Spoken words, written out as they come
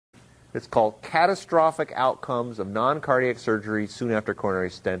It's called Catastrophic Outcomes of Non-Cardiac Surgery Soon After Coronary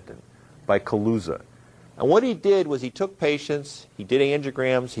Stenting by Kaluza. And what he did was he took patients, he did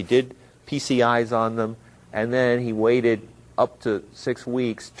angiograms, he did PCIs on them, and then he waited up to 6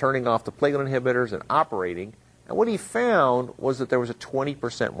 weeks, turning off the platelet inhibitors and operating. And what he found was that there was a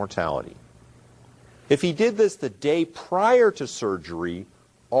 20% mortality. If he did this the day prior to surgery,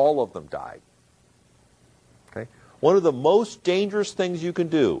 all of them died. Okay? One of the most dangerous things you can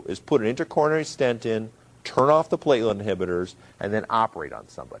do is put an intracoronary stent in, turn off the platelet inhibitors, and then operate on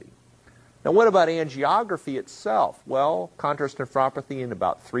somebody. Now, what about angiography itself? Well, contrast nephropathy in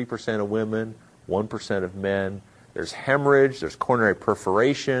about 3% of women, 1% of men. There's hemorrhage, there's coronary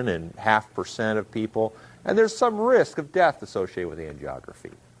perforation in 0.5% of people, and there's some risk of death associated with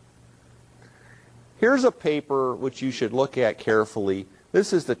angiography. Here's a paper which you should look at carefully.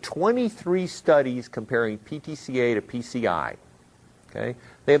 This is the 23 studies comparing PTCA to PCI. Okay?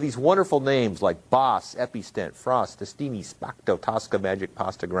 They have these wonderful names like BOSS, EpiStent, Frost, Destini, Spacto, Tosca, Magic,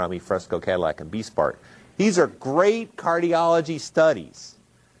 Pastagrammi, Fresco, Cadillac, and B-Spark. These are great cardiology studies.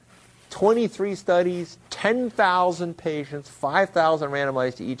 23 studies, 10,000 patients, 5,000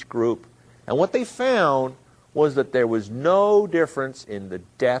 randomized to each group. And what they found was that there was no difference in the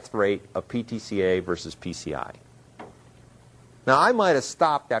death rate of PTCA versus PCI. Now, I might have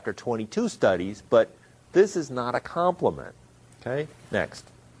stopped after 22 studies, but this is not a compliment. Okay? Next.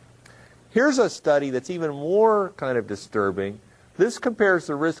 Here's a study that's even more kind of disturbing. This compares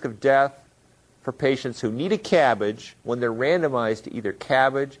the risk of death for patients who need a CABG when they're randomized to either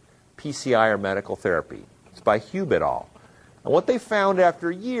CABG, PCI, or medical therapy. It's by Hube et al. And what they found after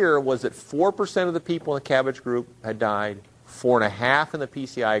a year was that 4% of the people in the CABG group had died, 4.5% in the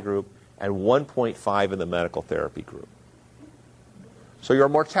PCI group, and 1.5% in the medical therapy group. So your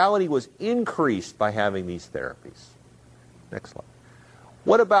mortality was increased by having these therapies. Next slide.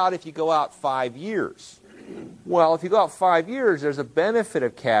 What about if you go out 5 years? Well, if you go out 5 years, there's a benefit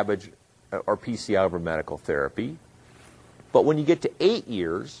of CABG or PCI over medical therapy. But when you get to 8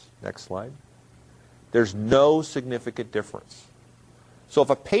 years, next slide, there's no significant difference. So if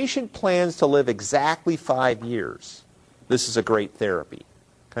a patient plans to live exactly 5 years, this is a great therapy.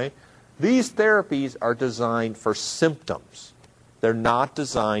 Okay? These therapies are designed for symptoms. They're not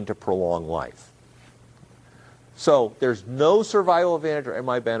designed to prolong life. So there's no survival advantage or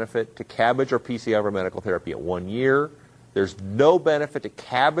MI benefit to CABG or PCI over medical therapy at 1 year. There's no benefit to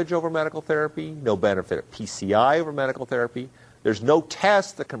CABG over medical therapy, no benefit of PCI over medical therapy. There's no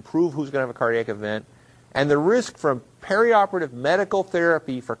test that can prove who's going to have a cardiac event. And the risk from perioperative medical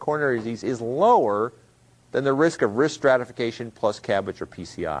therapy for coronary disease is lower than the risk of risk stratification plus CABG or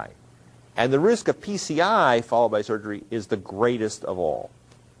PCI. And the risk of PCI followed by surgery is the greatest of all.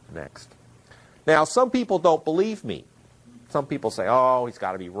 Next. Now, some people don't believe me. Some people say, oh, he's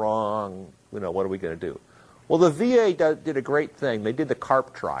got to be wrong. You know, what are we going to do? Well, the VA did a great thing. They did the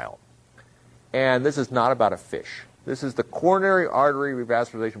CARP trial. And this is not about a fish. This is the Coronary Artery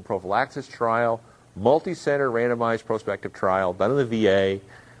Revascularization Prophylaxis Trial, multi-center randomized prospective trial done in the VA.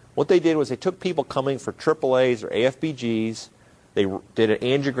 What they did was they took people coming for AAAs or AFBGs. They did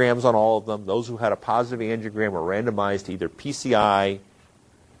angiograms on all of them. Those who had a positive angiogram were randomized to either PCI,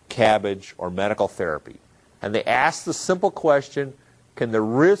 CABG, or medical therapy. And they asked the simple question, can the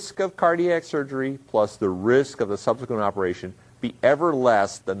risk of cardiac surgery plus the risk of the subsequent operation be ever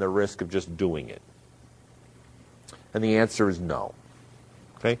less than the risk of just doing it? And the answer is no.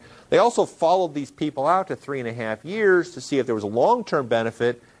 Okay? They also followed these people out to 3.5 years to see if there was a long-term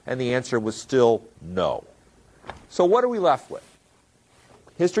benefit, and the answer was still no. So what are we left with?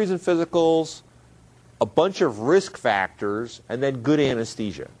 Histories and physicals, a bunch of risk factors, and then good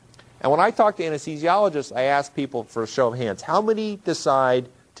anesthesia. And when I talk to anesthesiologists, I ask people for a show of hands, how many decide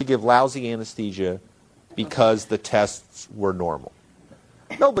to give lousy anesthesia because the tests were normal?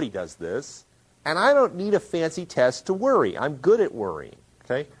 Nobody does this. And I don't need a fancy test to worry. I'm good at worrying.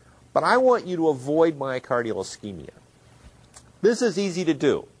 Okay? But I want you to avoid myocardial ischemia. This is easy to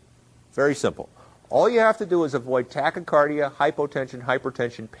do. Very simple. All you have to do is avoid tachycardia, hypotension,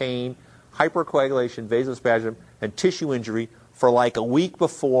 hypertension, pain, hypercoagulation, vasospasm, and tissue injury for like a week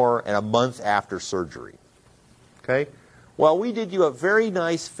before and a month after surgery. Okay? Well, we did you a very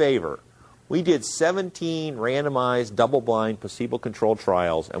nice favor. We did 17 randomized, double-blind, placebo-controlled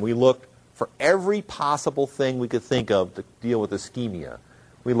trials, and we looked for every possible thing we could think of to deal with ischemia.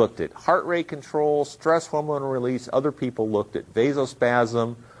 We looked at heart rate control, stress hormone release. Other people looked at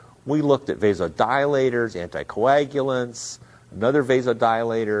vasospasm. We looked at vasodilators, anticoagulants, another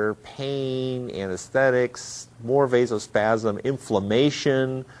vasodilator, pain, anesthetics, more vasospasm,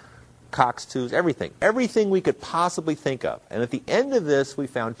 inflammation, cockatoos, everything. Everything we could possibly think of. And at the end of this, we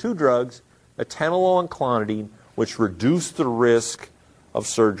found 2 drugs, atenolol and clonidine, which reduced the risk of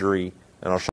surgery. And I'll show